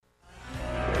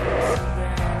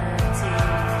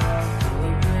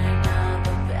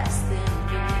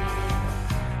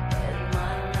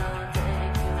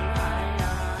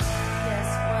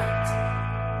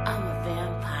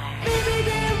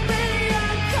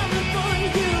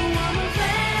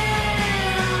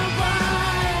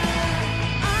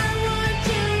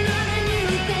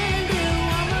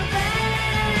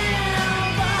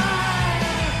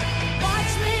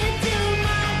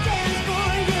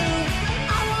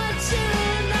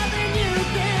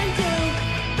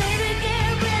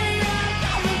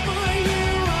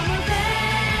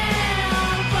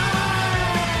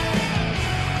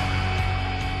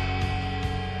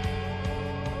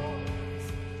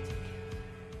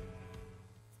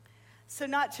So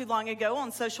not too long ago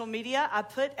on social media, I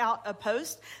put out a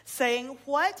post saying,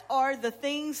 what are the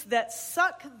things that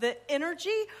suck the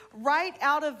energy right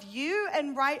out of you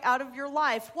and right out of your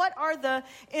life? What are the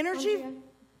energy?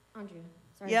 Andrea,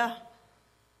 sorry. Yeah.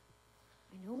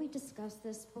 I know we discussed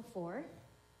this before.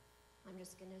 I'm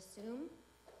just going to assume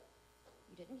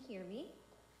you didn't hear me.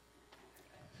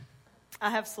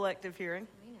 I have selective hearing.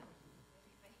 I know.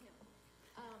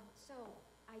 So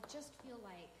I just feel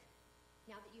like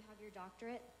now that you have your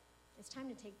doctorate, it's time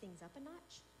to take things up a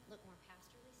notch, look more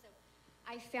pastorally. So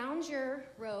I found your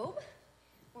robe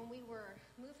when we were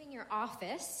moving your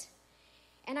office,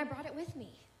 and I brought it with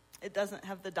me. It doesn't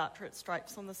have the doctorate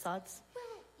stripes on the sides. Well,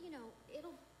 you know,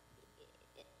 it'll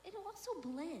also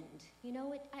blend. You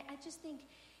know, I just think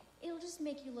it'll just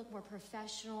make you look more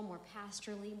professional, more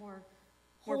pastorally, more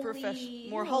holy.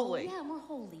 More holy. Yeah, more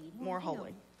holy. More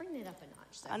holy. Bring it up a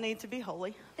notch. So. I need to be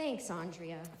holy. Thanks,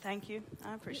 Andrea. Thank you.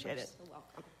 I appreciate it. You're so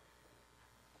welcome.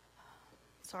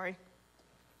 Sorry.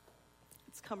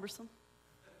 It's cumbersome.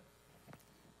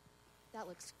 That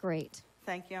looks great.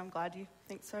 Thank you. I'm glad you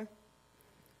think so.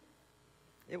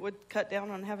 It would cut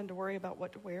down on having to worry about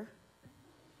what to wear,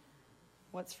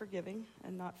 what's forgiving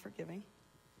and not forgiving.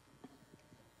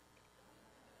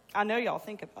 I know y'all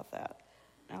think about that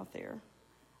out there.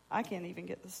 I can't even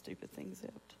get the stupid thing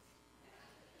zipped.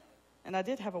 And I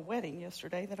did have a wedding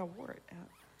yesterday that I wore it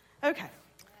at. Okay.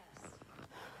 Yes.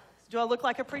 Do I look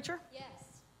like a preacher? Yes.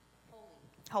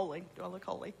 Holy. Do I look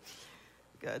holy?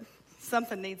 Good.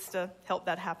 Something needs to help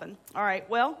that happen. All right.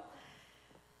 Well,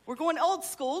 we're going old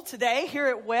school today here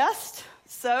at West.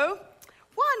 So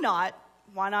why not?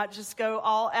 Why not just go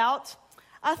all out?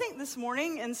 I think this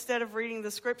morning, instead of reading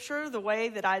the scripture the way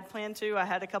that I'd planned to, I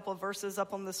had a couple of verses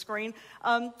up on the screen.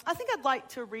 I think I'd like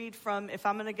to read from, if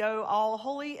I'm going to go all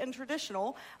holy and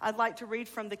traditional, I'd like to read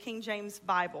from the King James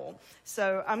Bible.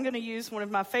 So I'm going to use one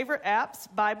of my favorite apps,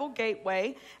 Bible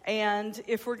Gateway. And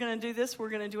if we're going to do this,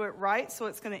 we're going to do it right, so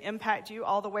it's going to impact you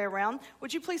all the way around.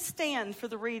 Would you please stand for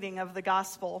the reading of the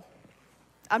gospel?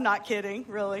 I'm not kidding,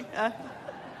 really.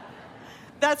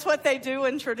 That's what they do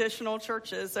in traditional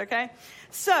churches, okay?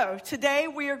 So today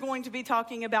we are going to be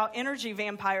talking about energy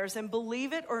vampires, and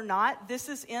believe it or not, this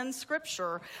is in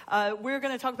Scripture. We're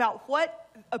going to talk about what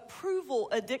approval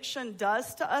addiction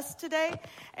does to us today,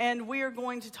 and we are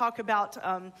going to talk about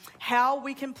how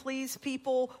we can please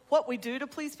people, what we do to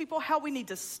please people, how we need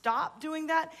to stop doing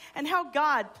that, and how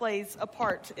God plays a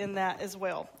part in that as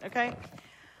well, okay?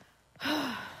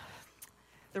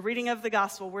 The reading of the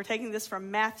gospel, we're taking this from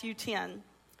Matthew 10.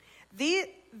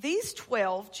 These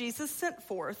 12 Jesus sent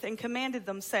forth and commanded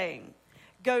them, saying,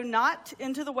 Go not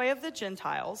into the way of the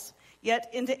Gentiles, yet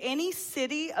into any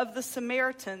city of the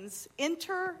Samaritans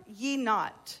enter ye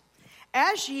not.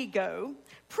 As ye go,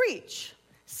 preach,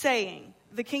 saying,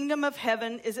 The kingdom of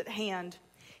heaven is at hand.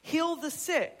 Heal the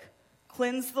sick,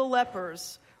 cleanse the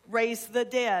lepers, raise the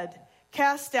dead,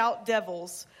 cast out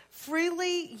devils.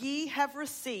 Freely ye have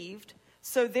received,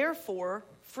 so therefore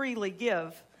freely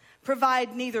give.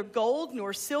 Provide neither gold,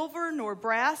 nor silver, nor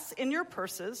brass in your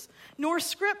purses, nor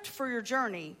script for your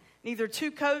journey, neither two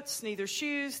coats, neither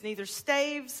shoes, neither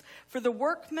staves, for the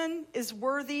workman is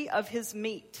worthy of his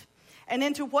meat. And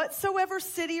into whatsoever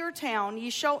city or town ye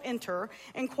shall enter,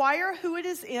 inquire who it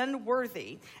is in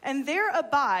worthy, and there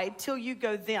abide till you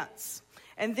go thence.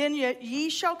 And then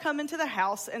ye shall come into the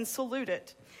house and salute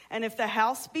it. And if the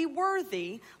house be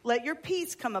worthy, let your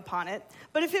peace come upon it.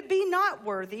 But if it be not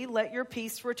worthy, let your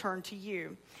peace return to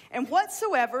you. And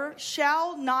whatsoever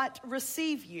shall not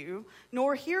receive you,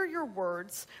 nor hear your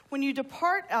words, when you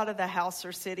depart out of the house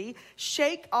or city,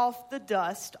 shake off the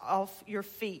dust off your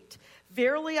feet.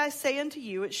 Verily I say unto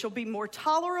you, it shall be more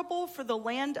tolerable for the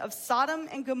land of Sodom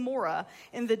and Gomorrah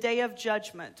in the day of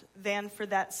judgment than for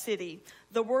that city.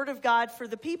 The word of God for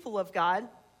the people of God.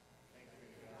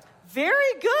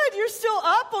 Very good. You're still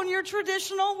up on your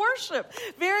traditional worship.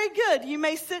 Very good. You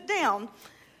may sit down.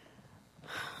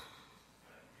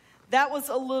 That was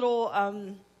a little,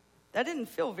 that didn't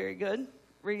feel very good,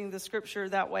 reading the scripture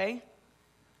that way.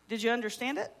 Did you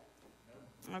understand it?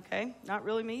 Okay. Not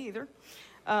really me either.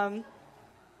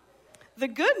 The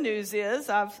good news is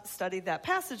I've studied that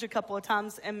passage a couple of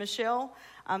times, and Michelle,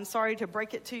 I'm sorry to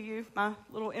break it to you, my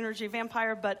little energy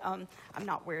vampire, but I'm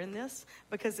not wearing this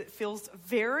because it feels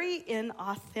very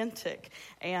inauthentic,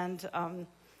 and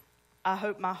I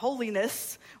hope my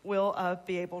holiness will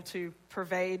be able to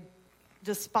pervade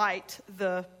despite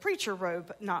the preacher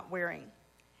robe not wearing.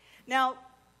 Now,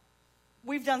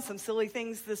 we've done some silly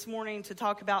things this morning to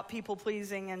talk about people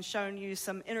pleasing and shown you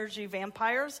some energy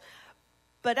vampires.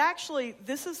 But actually,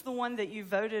 this is the one that you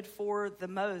voted for the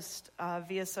most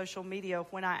via social media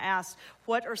when I asked,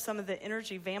 what are some of the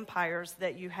energy vampires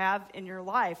that you have in your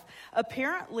life?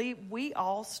 Apparently, we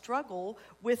all struggle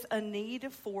with a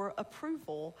need for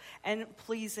approval and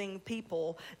pleasing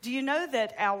people. Do you know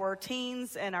that our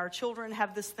teens and our children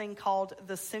have this thing called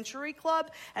the Century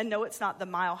Club? And no, it's not the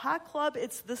Mile High Club,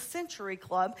 it's the Century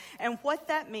Club. And what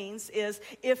that means is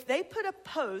if they put a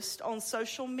post on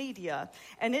social media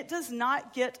and it does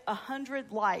not get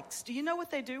 100 likes, do you know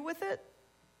what they do with it?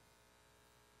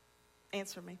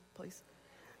 Answer me, please.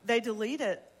 They delete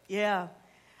it. Yeah.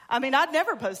 I mean, I'd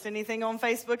never post anything on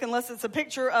Facebook unless it's a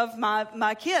picture of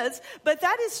my kids, but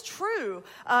that is true.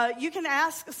 You can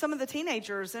ask some of the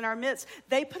teenagers in our midst.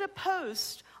 They put a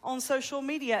post on social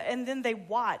media and then they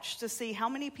watch to see how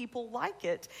many people like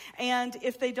it. And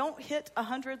if they don't hit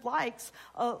 100 likes,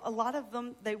 a lot of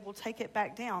them, they will take it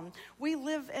back down. We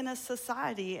live in a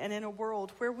society and in a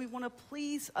world where we want to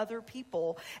please other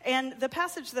people. And the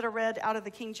passage that I read out of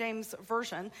the King James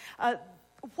Version,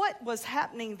 what was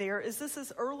happening there is this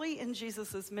is early in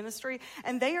Jesus' ministry,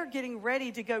 and they are getting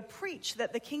ready to go preach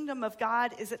that the kingdom of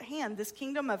God is at hand. This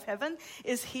kingdom of heaven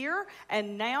is here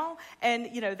and now, and,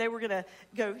 they were going to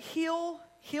go heal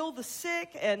the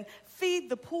sick and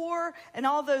feed the poor and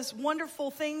all those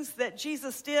wonderful things that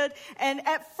Jesus did. And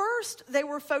at first, they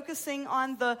were focusing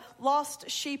on the lost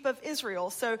sheep of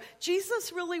Israel. So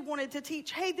Jesus really wanted to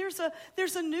teach, hey, there's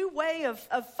a new way of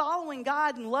following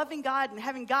God and loving God and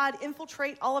having God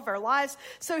infiltrate all of our lives.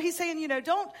 So he's saying,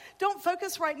 don't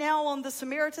focus right now on the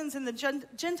Samaritans and the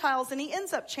Gentiles. And he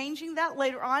ends up changing that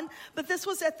later on. But this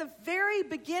was at the very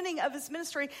beginning of his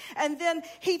ministry. And then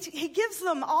he gives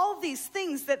them all of these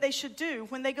things that they should do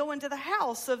when they go into the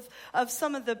house of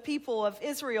some of the people of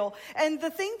Israel. And the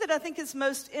thing that I think is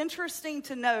most interesting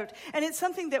to note, and it's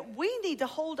something that we need to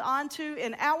hold on to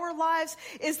in our lives,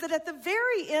 is that at the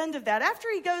very end of that, after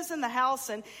he goes in the house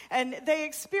and they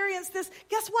experience this,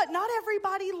 guess what? Not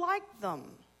everybody liked them.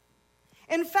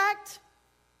 In fact,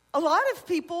 a lot of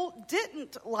people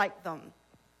didn't like them.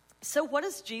 So what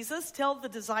does Jesus tell the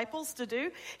disciples to do?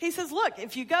 He says, look,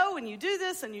 if you go and you do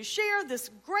this and you share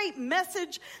this great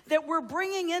message that we're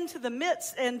bringing into the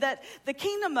midst and that the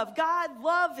kingdom of God,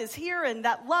 love is here and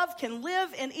that love can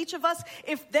live in each of us,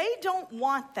 if they don't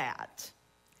want that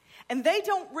and they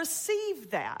don't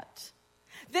receive that,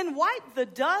 then wipe the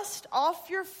dust off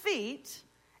your feet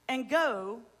and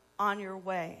go on your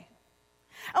way.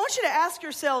 I want you to ask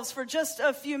yourselves for just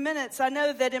a few minutes. I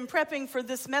know that in prepping for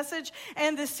this message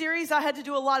and this series, I had to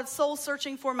do a lot of soul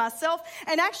searching for myself.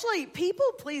 And actually, people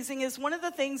pleasing is one of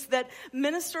the things that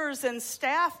ministers and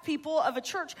staff people of a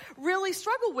church really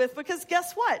struggle with, because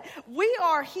guess what? We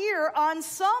are here on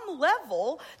some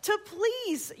level to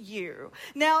please you.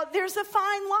 Now, there's a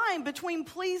fine line between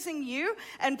pleasing you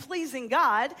and pleasing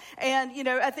God. And,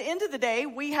 at the end of the day,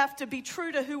 we have to be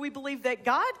true to who we believe that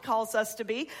God calls us to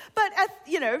be. But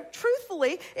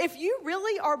truthfully, if you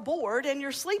really are bored and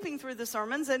you're sleeping through the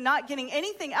sermons and not getting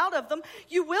anything out of them,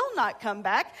 you will not come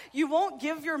back. You won't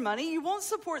give your money. You won't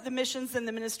support the missions and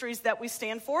the ministries that we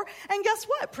stand for. And guess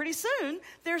what? Pretty soon,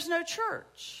 there's no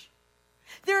church.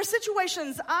 There are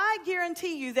situations, I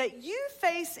guarantee you, that you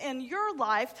face in your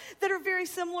life that are very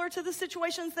similar to the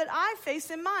situations that I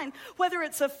face in mine. Whether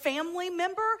it's a family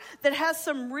member that has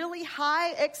some really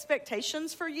high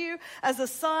expectations for you as a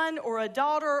son or a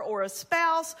daughter or a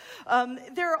spouse,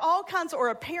 there are all kinds, or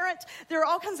a parent, there are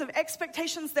all kinds of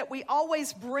expectations that we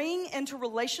always bring into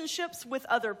relationships with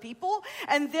other people.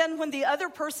 And then when the other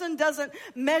person doesn't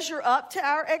measure up to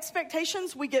our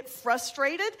expectations, we get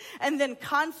frustrated and then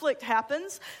conflict happens.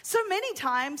 So many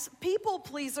times, people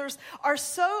pleasers are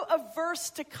so averse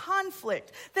to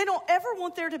conflict. They don't ever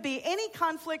want there to be any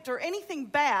conflict or anything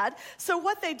bad. So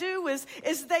what they do is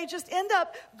they just end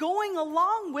up going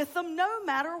along with them no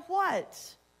matter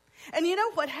what. And you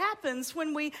know what happens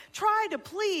when we try to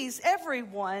please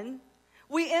everyone?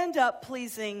 We end up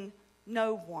pleasing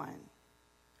no one.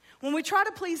 When we try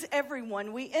to please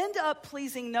everyone, we end up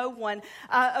pleasing no one.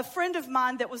 A friend of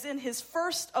mine that was in his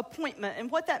first appointment, and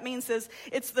what that means is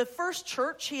it's the first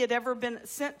church he had ever been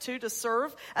sent to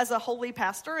serve as a holy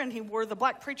pastor, and he wore the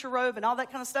black preacher robe and all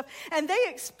that kind of stuff. And they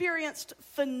experienced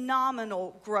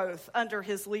phenomenal growth under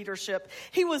his leadership.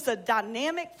 He was a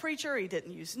dynamic preacher. He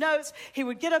didn't use notes. He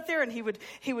would get up there and he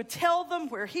would tell them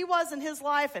where he was in his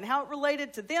life and how it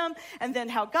related to them, and then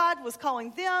how God was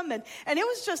calling them. And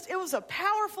it was a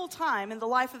powerful time in the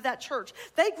life of that church.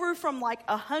 They grew from like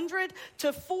 100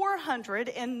 to 400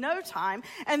 in no time.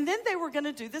 And then they were going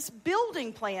to do this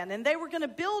building plan, and they were going to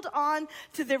build on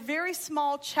to their very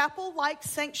small chapel-like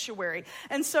sanctuary.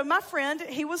 And so my friend,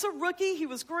 he was a rookie. He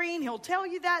was green. He'll tell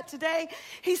you that today.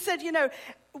 He said,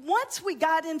 once we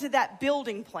got into that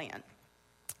building plan,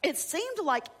 it seemed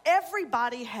like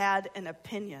everybody had an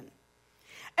opinion.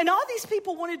 And all these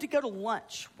people wanted to go to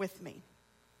lunch with me.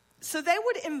 So they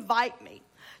would invite me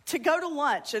to go to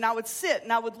lunch, and I would sit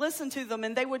and I would listen to them,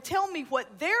 and they would tell me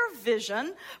what their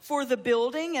vision for the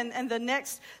building and the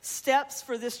next steps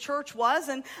for this church was.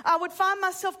 And I would find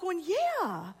myself going,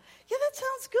 yeah, that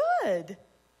sounds good.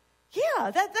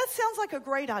 Yeah, that sounds like a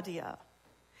great idea.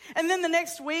 And then the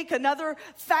next week, another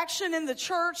faction in the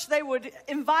church, they would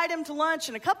invite him to lunch,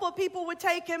 and a couple of people would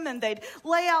take him, and they'd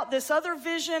lay out this other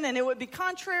vision, and it would be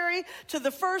contrary to the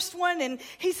first one. And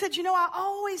he said, I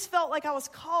always felt like I was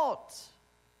caught.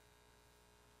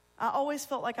 I always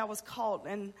felt like I was caught,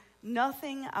 and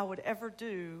nothing I would ever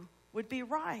do would be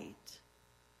right.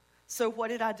 So what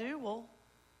did I do? Well,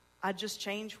 I just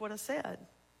changed what I said.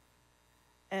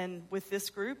 And with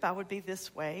this group, I would be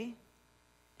this way.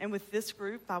 And with this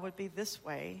group, I would be this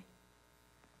way.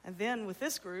 And then with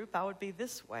this group, I would be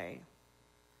this way.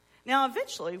 Now,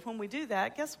 eventually, when we do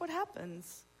that, guess what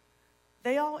happens?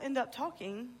 They all end up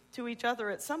talking to each other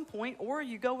at some point, or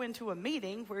you go into a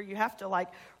meeting where you have to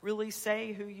really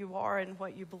say who you are and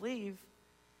what you believe.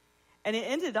 And it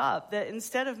ended up that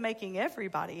instead of making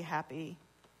everybody happy,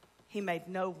 he made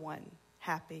no one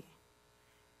happy.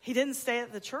 He didn't stay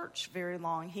at the church very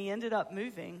long. He ended up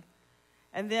moving.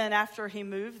 And then after he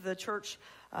moved, the church,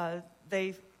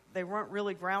 they weren't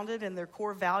really grounded in their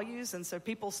core values, and so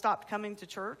people stopped coming to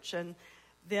church, and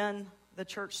then the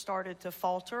church started to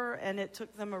falter, and it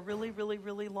took them a really, really,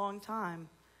 really long time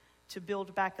to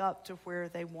build back up to where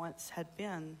they once had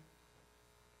been.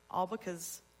 All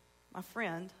because my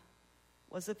friend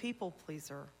was a people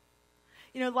pleaser.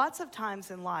 Lots of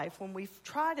times in life when we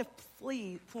try to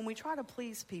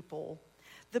please people,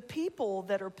 the people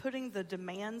that are putting the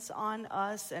demands on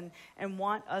us and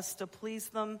want us to please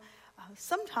them,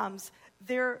 sometimes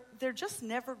they're just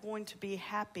never going to be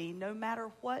happy no matter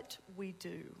what we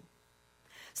do.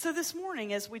 So this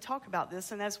morning, as we talk about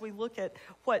this and as we look at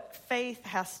what faith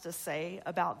has to say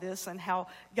about this and how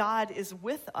God is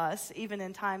with us even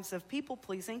in times of people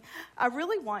pleasing, I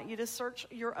really want you to search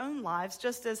your own lives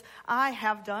just as I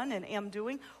have done and am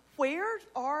doing. Where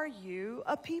are you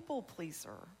a people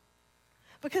pleaser?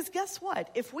 Because guess what?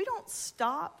 If we don't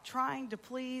stop trying to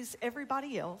please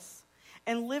everybody else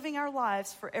and living our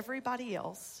lives for everybody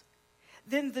else,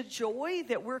 then the joy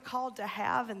that we're called to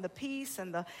have and the peace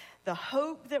and the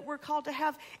hope that we're called to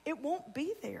have, it won't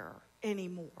be there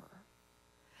anymore.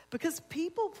 Because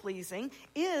people pleasing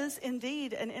is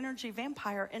indeed an energy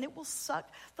vampire, and it will suck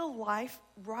the life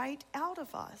right out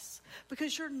of us.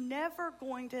 Because you're never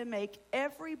going to make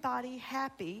everybody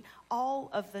happy all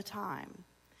of the time.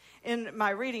 In my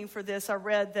reading for this, I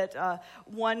read that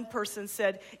one person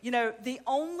said, the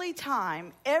only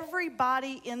time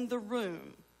everybody in the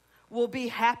room will be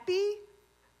happy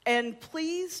and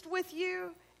pleased with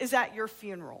you is at your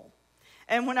funeral.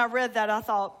 And when I read that, I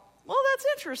thought, well, that's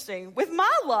interesting. With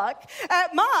my luck,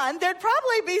 at mine, there'd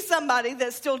probably be somebody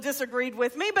that still disagreed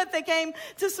with me, but they came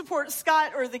to support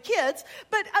Scott or the kids.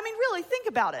 But, really, think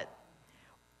about it.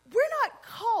 We're not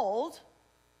called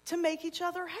to make each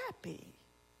other happy.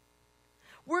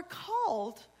 We're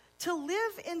called to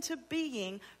live into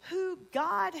being who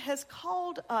God has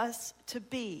called us to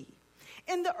be.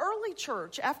 In the early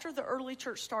church, after the early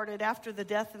church started, after the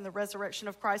death and the resurrection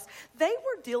of Christ, they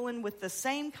were dealing with the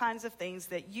same kinds of things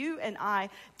that you and I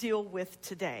deal with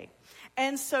today.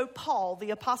 And so Paul,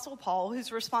 the Apostle Paul,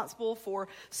 who's responsible for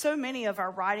so many of our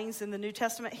writings in the New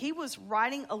Testament, he was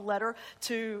writing a letter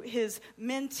to his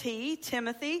mentee,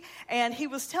 Timothy, and he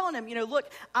was telling him,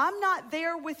 look, I'm not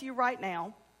there with you right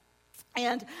now.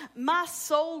 And my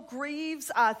soul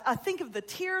grieves. I think of the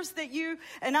tears that you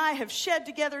and I have shed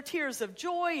together, tears of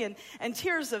joy and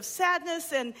tears of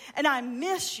sadness, and I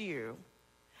miss you.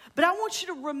 But I want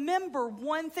you to remember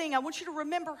one thing. I want you to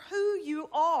remember who you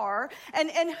are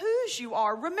and whose you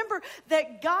are. Remember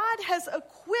that God has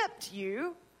equipped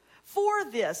you for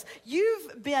this.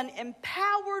 You've been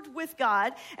empowered with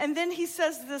God. And then he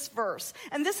says this verse.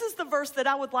 And this is the verse that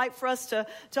I would like for us to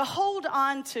hold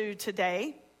on to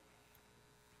today.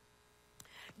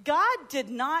 God did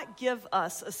not give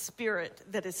us a spirit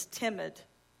that is timid,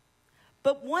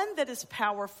 but one that is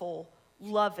powerful,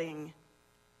 loving,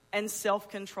 and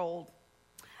self-controlled.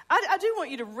 I do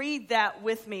want you to read that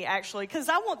with me, actually, because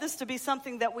I want this to be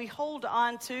something that we hold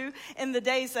on to in the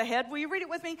days ahead. Will you read it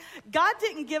with me? God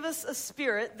didn't give us a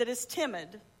spirit that is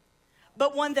timid,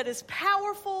 but one that is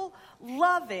powerful,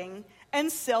 loving,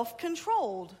 and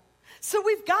self-controlled. So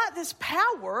we've got this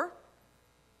power,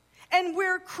 and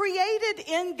we're created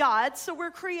in God, so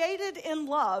we're created in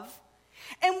love,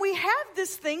 and we have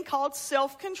this thing called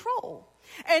self-control.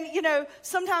 And,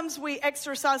 sometimes we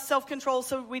exercise self-control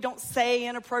so we don't say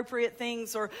inappropriate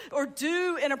things or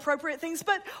do inappropriate things.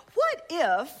 But what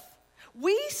if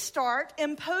we start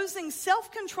imposing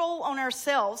self-control on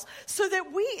ourselves so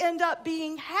that we end up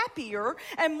being happier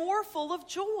and more full of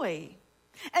joy?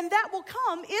 And that will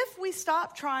come if we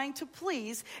stop trying to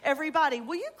please everybody.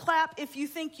 Will you clap if you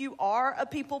think you are a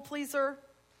people pleaser?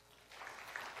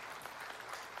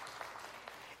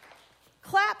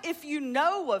 Clap if you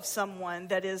know of someone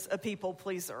that is a people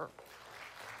pleaser.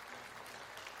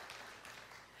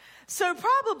 So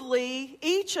probably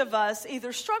each of us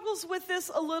either struggles with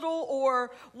this a little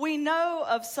or we know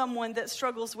of someone that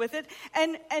struggles with it.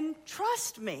 And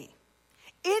trust me,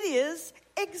 it is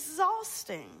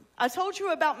exhausting. I told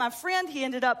you about my friend. He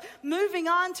ended up moving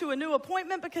on to a new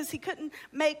appointment because he couldn't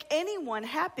make anyone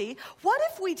happy. What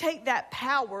if we take that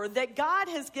power that God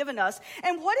has given us,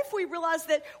 and what if we realize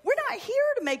that we're not here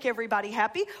to make everybody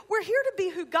happy? We're here to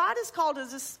be who God has called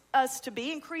us to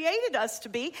be and created us to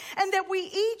be, and that we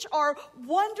each are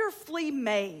wonderfully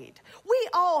made. We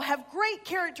all have great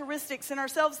characteristics in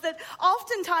ourselves that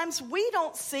oftentimes we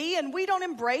don't see and we don't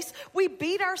embrace. We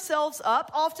beat ourselves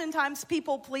up. Oftentimes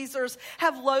people pleasers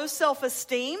have low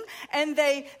self-esteem, and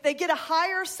they get a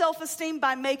higher self-esteem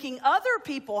by making other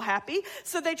people happy.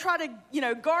 So they try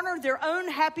to, garner their own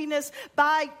happiness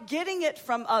by getting it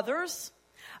from others.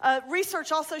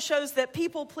 Research also shows that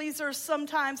people pleasers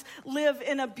sometimes live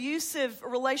in abusive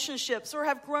relationships or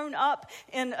have grown up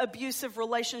in abusive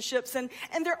relationships, and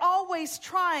they're always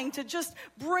trying to just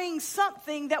bring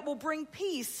something that will bring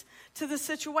peace to the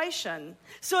situation.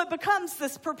 So it becomes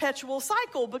this perpetual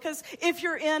cycle, because if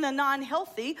you're in a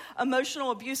non-healthy,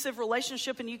 emotional, abusive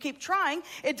relationship and you keep trying,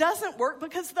 it doesn't work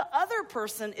because the other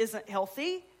person isn't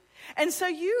healthy. And so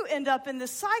you end up in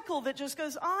this cycle that just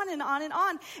goes on and on and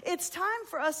on. It's time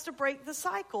for us to break the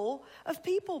cycle of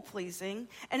people pleasing,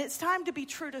 and it's time to be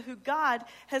true to who God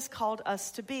has called us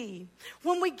to be.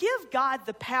 When we give God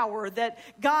the power that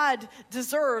God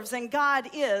deserves and God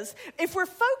is, if we're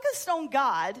focused on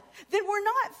God, then we're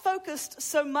not focused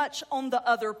so much on the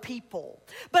other people.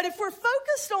 But if we're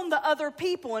focused on the other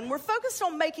people and we're focused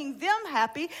on making them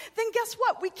happy, then guess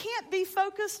what? We can't be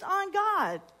focused on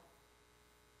God.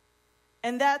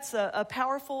 And that's a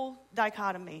powerful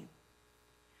dichotomy.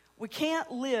 We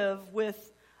can't live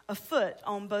with a foot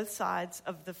on both sides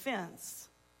of the fence.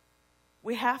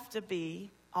 We have to be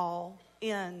all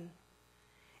in.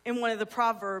 In one of the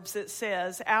Proverbs, it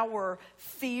says, our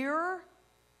fear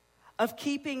of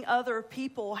keeping other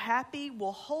people happy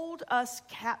will hold us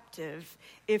captive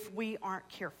if we aren't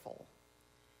careful.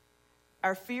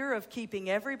 Our fear of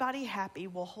keeping everybody happy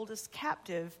will hold us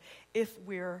captive if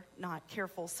we're not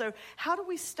careful. So how do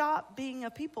we stop being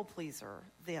a people pleaser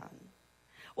then?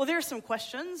 Well, there are some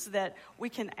questions that we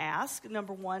can ask.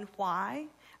 Number one, why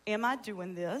am I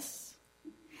doing this?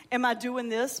 Am I doing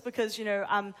this because,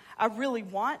 I really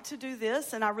want to do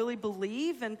this and I really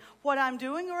believe in what I'm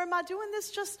doing? Or am I doing this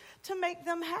just to make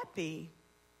them happy?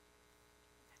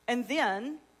 And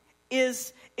then,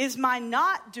 is my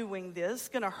not doing this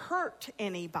going to hurt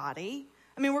anybody?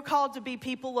 I mean, we're called to be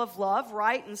people of love,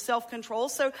 right, and self-control.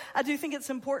 So I do think it's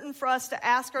important for us to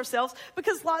ask ourselves,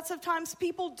 because lots of times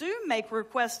people do make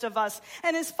requests of us.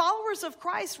 And as followers of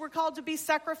Christ, we're called to be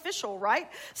sacrificial, right?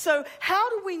 So how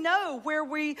do we know where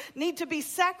we need to be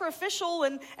sacrificial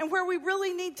and where we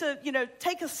really need to,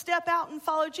 take a step out and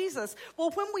follow Jesus?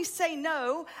 Well, when we say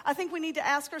no, I think we need to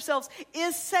ask ourselves,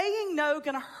 is saying no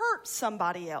going to hurt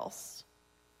somebody else?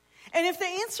 And if the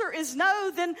answer is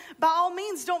no, then by all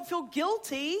means, don't feel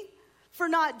guilty for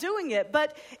not doing it.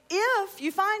 But if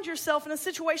you find yourself in a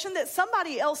situation that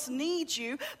somebody else needs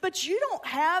you, but you don't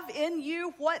have in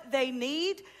you what they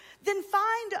need, then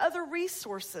find other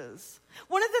resources.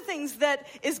 One of the things that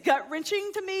is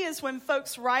gut-wrenching to me is when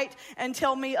folks write and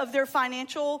tell me of their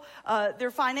financial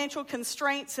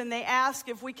constraints, and they ask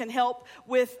if we can help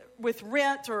with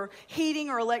rent or heating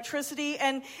or electricity.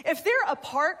 And if they're a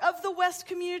part of the West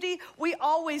community, we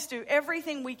always do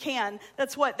everything we can.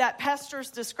 That's what that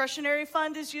pastor's discretionary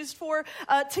fund is used for,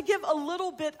 to give a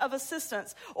little bit of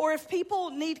assistance. Or if people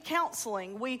need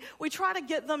counseling, we try to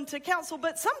get them to counsel.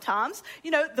 But sometimes,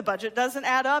 the budget doesn't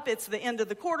add up. It's the end of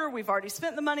the quarter. We've already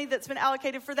spent the money that's been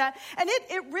allocated for that. And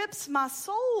it rips my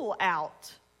soul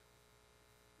out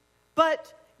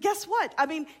But guess what? I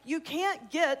mean, you can't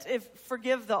get,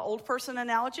 forgive the old person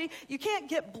analogy, you can't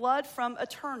get blood from a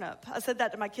turnip. I said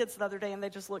that to my kids the other day, and they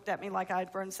just looked at me like I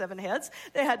had grown 7 heads.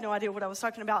 They had no idea what I was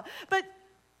talking about. But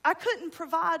I couldn't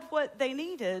provide what they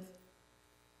needed,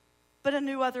 but I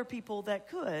knew other people that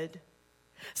could.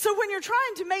 So when you're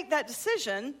trying to make that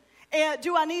decision,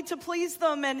 do I need to please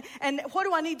them, and what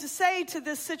do I need to say to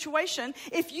this situation?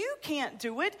 If you can't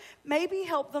do it, maybe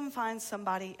help them find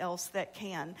somebody else that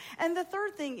can. And the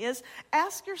third thing is,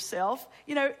 ask yourself,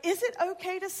 is it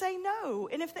okay to say no?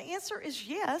 And if the answer is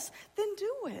yes, then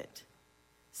do it.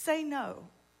 Say no.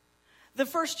 The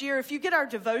first year, if you get our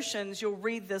devotions, you'll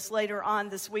read this later on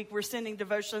this week. We're sending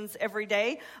devotions every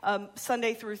day,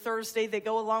 Sunday through Thursday. They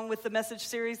go along with the message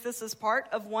series. This is part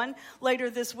of one later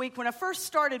this week. When I first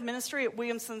started ministry at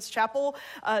Williamson's Chapel,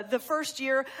 the first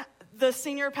year, the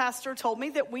senior pastor told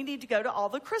me that we need to go to all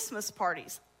the Christmas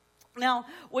parties. Now,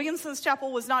 Williamson's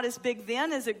Chapel was not as big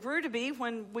then as it grew to be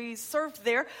when we served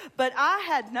there, but I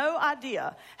had no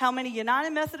idea how many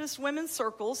United Methodist women's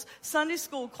circles, Sunday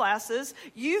school classes,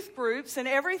 youth groups, and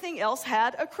everything else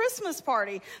had a Christmas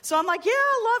party. So I'm like, yeah,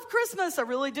 I love Christmas. I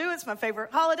really do. It's my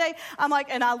favorite holiday.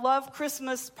 And I love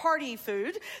Christmas party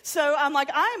food. So I'm like,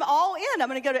 I'm all in. I'm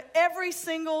going to go to every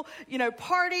single,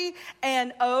 party.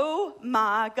 And oh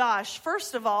my gosh,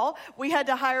 first of all, we had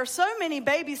to hire so many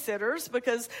babysitters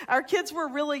because our kids were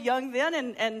really young then,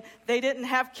 and they didn't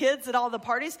have kids at all the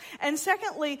parties. And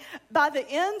secondly, by the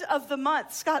end of the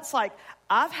month, Scott's like,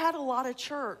 I've had a lot of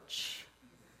church.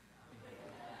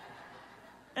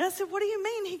 And I said, what do you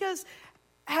mean? He goes,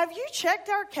 have you checked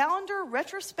our calendar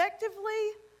retrospectively?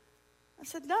 I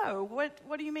said, no.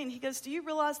 What do you mean? He goes, do you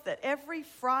realize that every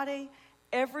Friday,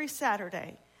 every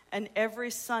Saturday, and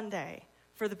every Sunday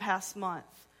for the past month,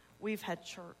 we've had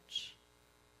church?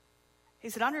 He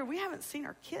said, Andrea, we haven't seen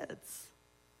our kids.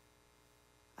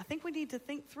 I think we need to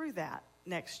think through that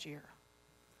next year.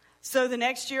 So the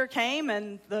next year came,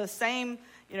 and the same,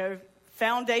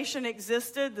 foundation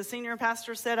existed. The senior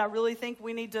pastor said, I really think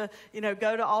we need to,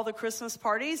 go to all the Christmas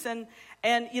parties. And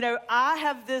I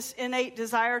have this innate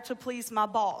desire to please my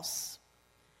boss.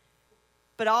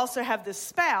 But I also have this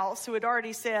spouse who had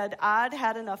already said I'd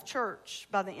had enough church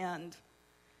by the end.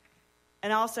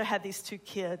 And I also had these 2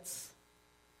 kids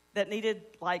that needed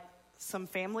some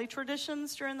family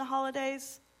traditions during the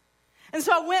holidays. And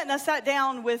so I went and I sat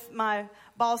down with my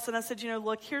boss and I said,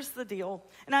 look, here's the deal.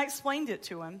 And I explained it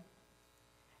to him.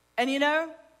 And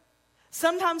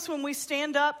sometimes when we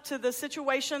stand up to the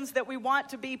situations that we want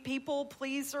to be people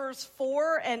pleasers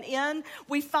for and in,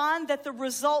 we find that the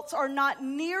results are not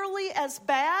nearly as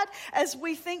bad as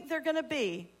we think they're going to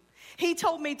be. He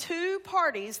told me 2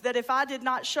 parties that if I did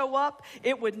not show up,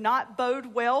 it would not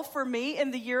bode well for me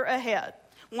in the year ahead.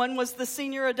 One was the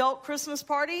senior adult Christmas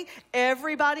party.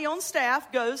 Everybody on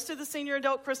staff goes to the senior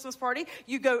adult Christmas party.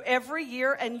 You go every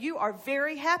year, and you are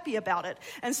very happy about it.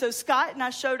 And so Scott and I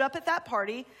showed up at that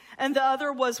party, and the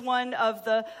other was one of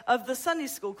the Sunday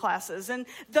school classes. And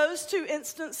those 2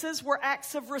 instances were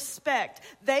acts of respect.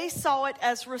 They saw it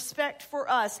as respect for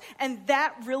us, and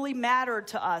that really mattered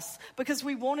to us because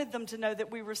we wanted them to know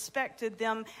that we respected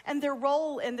them and their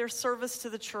role in their service to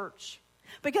the church.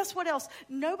 But guess what else?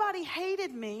 Nobody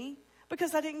hated me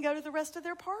because I didn't go to the rest of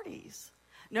their parties.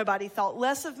 Nobody thought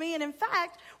less of me. And in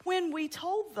fact, when we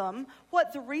told them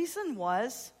what the reason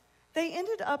was, they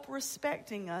ended up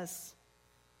respecting us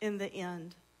in the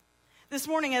end. This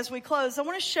morning as we close, I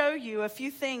want to show you a few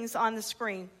things on the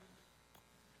screen.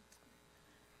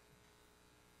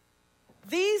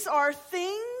 These are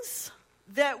things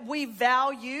that we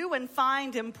value and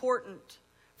find important.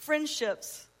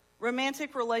 Friendships,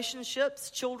 romantic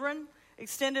relationships, children,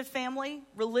 extended family,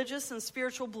 religious and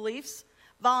spiritual beliefs,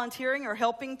 volunteering or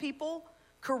helping people,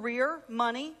 career,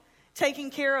 money,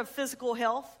 taking care of physical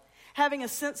health, having a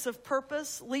sense of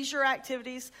purpose, leisure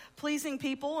activities, pleasing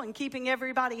people and keeping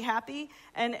everybody happy,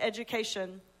 and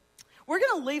education. We're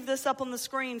going to leave this up on the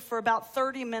screen for about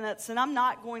 30 minutes, and I'm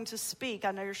not going to speak. I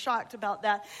know you're shocked about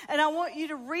that. And I want you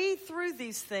to read through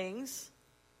these things.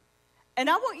 And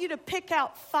I want you to pick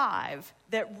out 5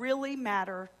 that really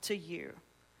matter to you.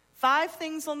 5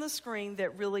 things on the screen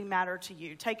that really matter to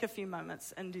you. Take a few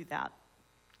moments and do that.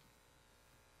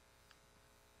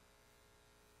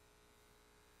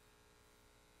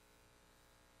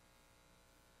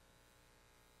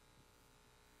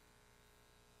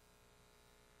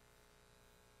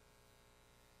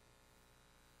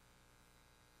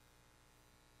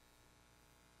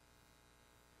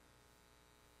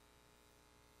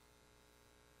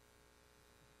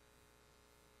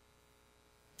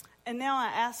 And now I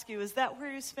ask you, is that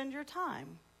where you spend your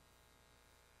time?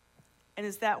 And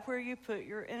is that where you put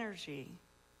your energy?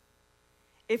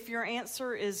 If your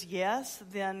answer is yes,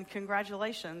 then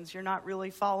congratulations, you're not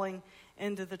really falling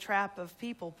into the trap of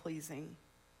people pleasing.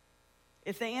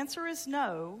 If the answer is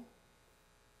no,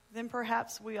 then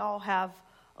perhaps we all have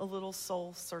a little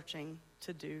soul searching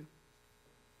to do.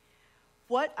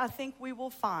 What I think we will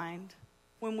find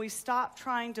when we stop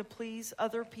trying to please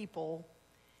other people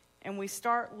and we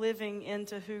start living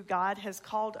into who God has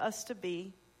called us to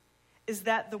be is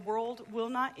that the world will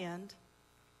not end.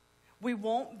 We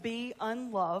won't be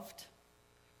unloved.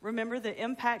 Remember, the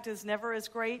impact is never as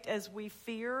great as we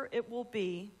fear it will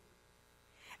be.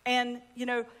 And,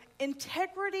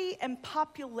 integrity and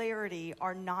popularity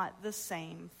are not the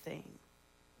same thing.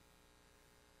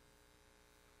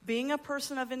 Being a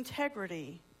person of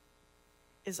integrity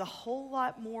is a whole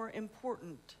lot more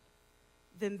important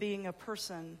than being a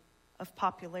person of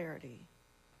popularity.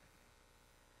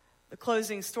 The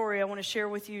closing story I want to share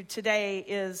with you today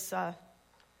is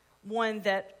one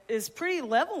that is pretty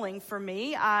leveling for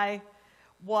me. I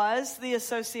was the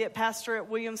associate pastor at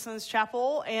Williamson's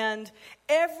Chapel, and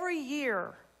every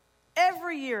year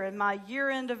in my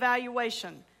year-end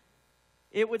evaluation,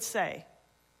 it would say,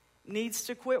 needs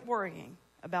to quit worrying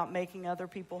about making other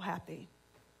people happy.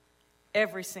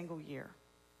 Every single year.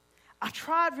 I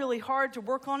tried really hard to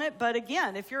work on it, but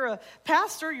again, if you're a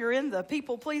pastor, you're in the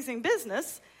people-pleasing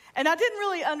business. And I didn't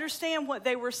really understand what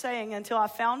they were saying until I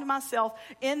found myself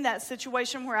in that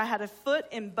situation where I had a foot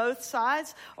in both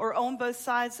sides or on both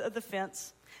sides of the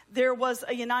fence. There was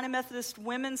a United Methodist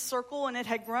Women's Circle, and it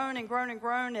had grown and grown and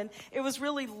grown, and it was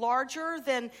really larger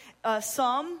than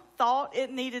some thought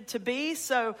it needed to be.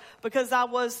 So because I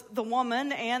was the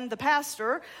woman and the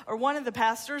pastor, or one of the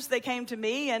pastors, they came to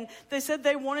me and they said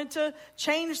they wanted to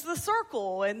change the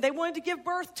circle, and they wanted to give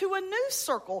birth to a new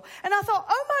circle. And I thought,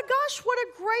 oh my gosh, what a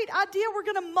great idea. We're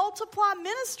going to multiply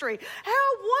ministry. How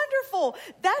wonderful.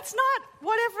 That's not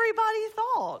what everybody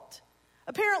thought.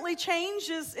 Apparently change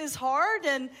is hard,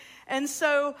 and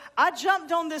so I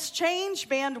jumped on this change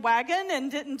bandwagon and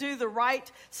didn't do the right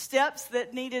steps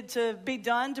that needed to be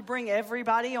done to bring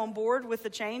everybody on board with the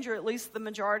change, or at least the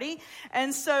majority.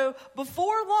 And so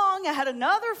before long, I had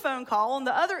another phone call on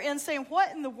the other end saying,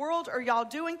 what in the world are y'all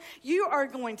doing? You are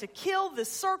going to kill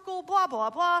this circle, blah,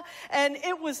 blah, blah. And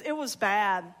it was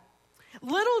bad.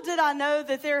 Little did I know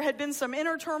that there had been some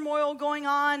inner turmoil going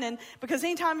on, and because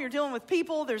anytime you're dealing with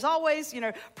people, there's always,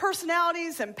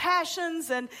 personalities and passions,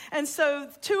 and so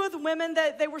two of the women,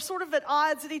 that they were sort of at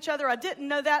odds at each other. I didn't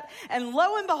know that, and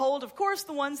lo and behold, of course,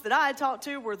 the ones that I had talked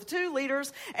to were the two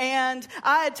leaders, and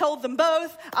I had told them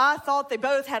both, I thought they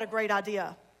both had a great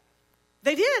idea.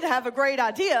 They did have a great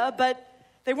idea, but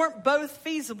they weren't both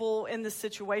feasible in this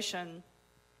situation.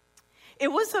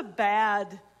 It was a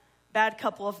bad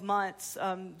couple of months.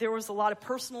 There was a lot of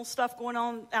personal stuff going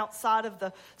on outside of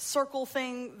the circle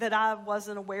thing that I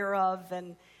wasn't aware of,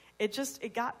 and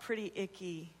it got pretty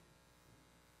icky.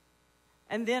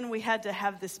 And then we had to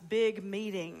have this big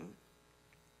meeting,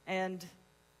 and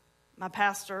my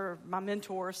pastor, my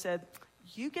mentor, said,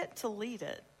 you get to lead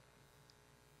it,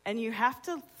 and you have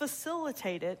to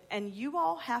facilitate it, and you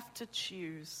all have to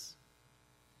choose.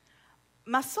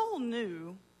 My soul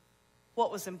knew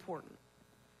what was important.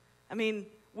 I mean,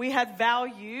 we had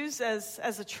values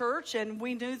as a church, and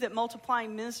we knew that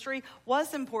multiplying ministry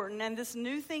was important, and this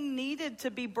new thing needed to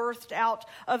be birthed out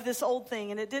of this old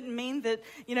thing. And it didn't mean that,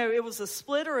 it was a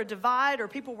split or a divide or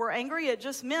people were angry. It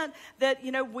just meant that,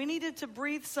 we needed to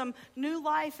breathe some new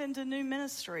life into new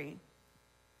ministry.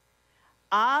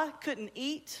 I couldn't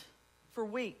eat for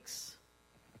weeks.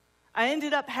 I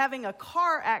ended up having a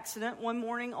car accident one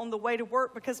morning on the way to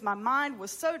work because my mind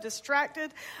was so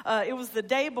distracted. It was the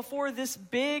day before this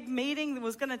big meeting that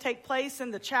was going to take place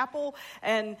in the chapel.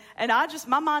 And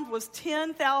my mind was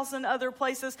 10,000 other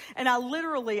places. And I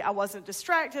wasn't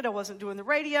distracted. I wasn't doing the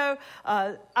radio.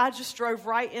 I just drove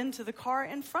right into the car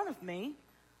in front of me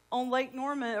on Lake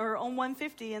Norman, or on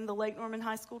 150 in the Lake Norman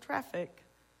High School traffic.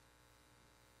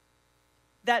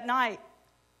 That night,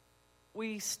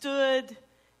 we stood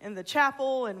in the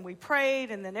chapel and we prayed,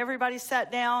 and then everybody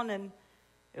sat down, and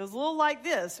it was a little like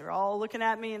this. They're all looking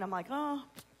at me, and I'm like, oh.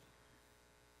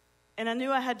 And I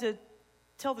knew I had to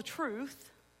tell the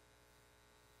truth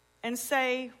and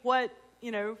say what,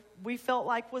 we felt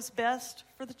like was best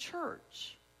for the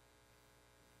church.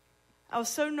 I was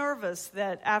so nervous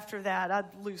that after that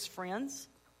I'd lose friends,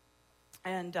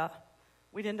 and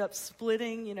we'd end up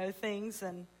splitting, things.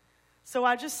 And so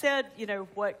I just said,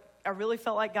 what I really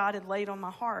felt like God had laid on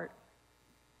my heart,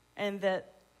 and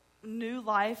that new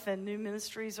life and new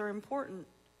ministries are important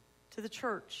to the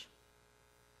church.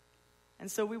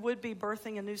 And so we would be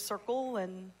birthing a new circle,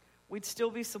 and we'd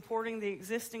still be supporting the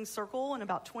existing circle, and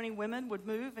about 20 women would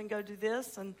move and go do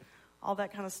this and all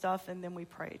that kind of stuff, and then we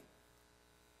prayed.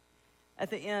 At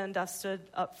the end, I stood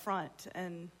up front,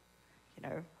 and,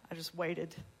 I just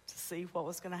waited to see what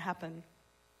was going to happen.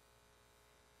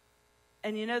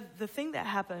 And, the thing that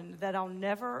happened that I'll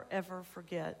never, ever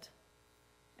forget,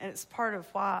 and it's part of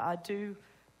why I do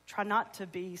try not to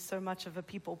be so much of a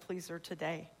people pleaser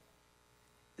today,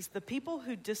 is the people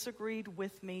who disagreed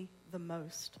with me the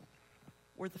most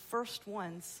were the first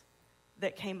ones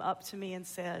that came up to me and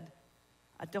said,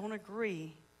 I don't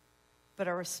agree, but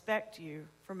I respect you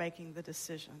for making the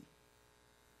decision.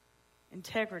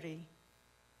 Integrity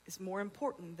is more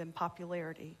important than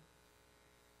popularity.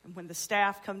 And when the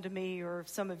staff come to me, or if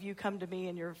some of you come to me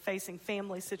and you're facing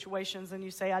family situations and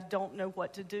you say, I don't know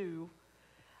what to do,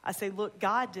 I say, look,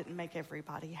 God didn't make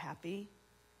everybody happy,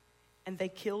 and they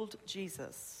killed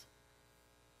Jesus.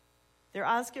 Their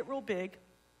eyes get real big.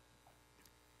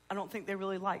 I don't think they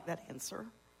really like that answer,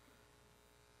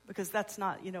 because that's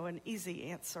not, an easy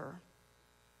answer.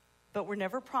 But we're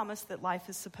never promised that life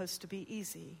is supposed to be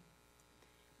easy.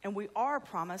 And we are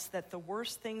promised that the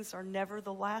worst things are never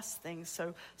the last things.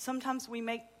 So sometimes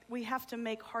we have to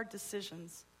make hard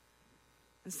decisions.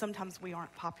 And sometimes we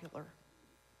aren't popular.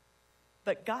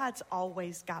 But God's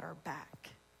always got our back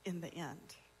in the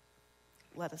end.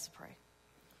 Let us pray.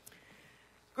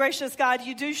 Gracious God,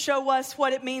 you do show us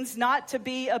what it means not to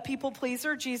be a people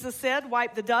pleaser. Jesus said,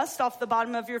 wipe the dust off the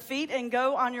bottom of your feet and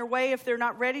go on your way if they're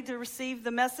not ready to receive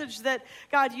the message that,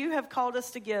 God, you have called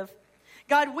us to give.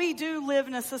 God, we do live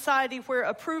in a society where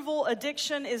approval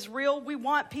addiction is real. We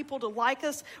want people to like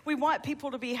us. We want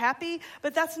people to be happy,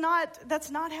 but that's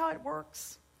not how it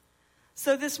works.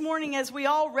 So this morning, as we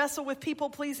all wrestle with people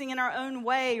pleasing in our own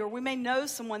way, or we may know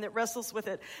someone that wrestles with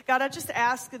it, God, I just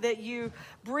ask that you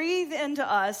breathe into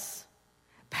us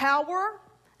power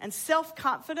and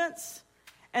self-confidence,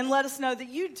 and let us know that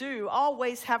you do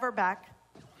always have our back,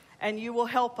 and you will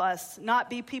help us not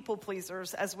be people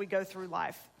pleasers as we go through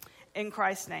life. In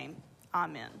Christ's name,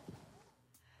 amen.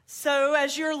 So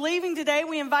as you're leaving today,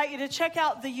 we invite you to check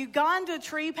out the Uganda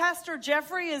Tree. Pastor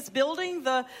Jeffrey is building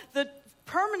the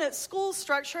permanent school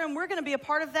structure, and we're going to be a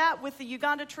part of that with the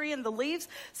Uganda Tree and the leaves.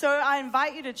 So I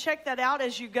invite you to check that out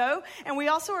as you go. And we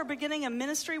also are beginning a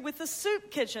ministry with the soup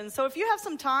kitchen. So if you have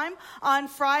some time on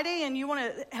Friday and you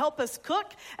want to help us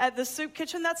cook at the soup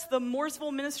kitchen, that's the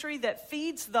Mooresville ministry that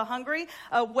feeds the hungry.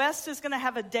 West is going to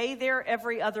have a day there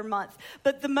every other month.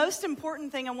 But the most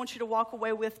important thing I want you to walk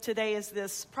away with today is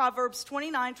this. Proverbs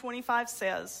 29:25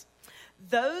 says,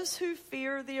 those who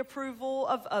fear the approval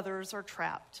of others are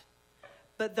trapped,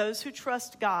 but those who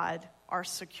trust God are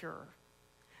secure.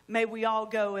 May we all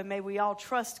go, and may we all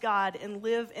trust God and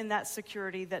live in that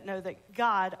security that know that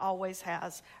God always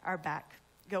has our back.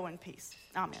 Go in peace.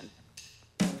 Amen.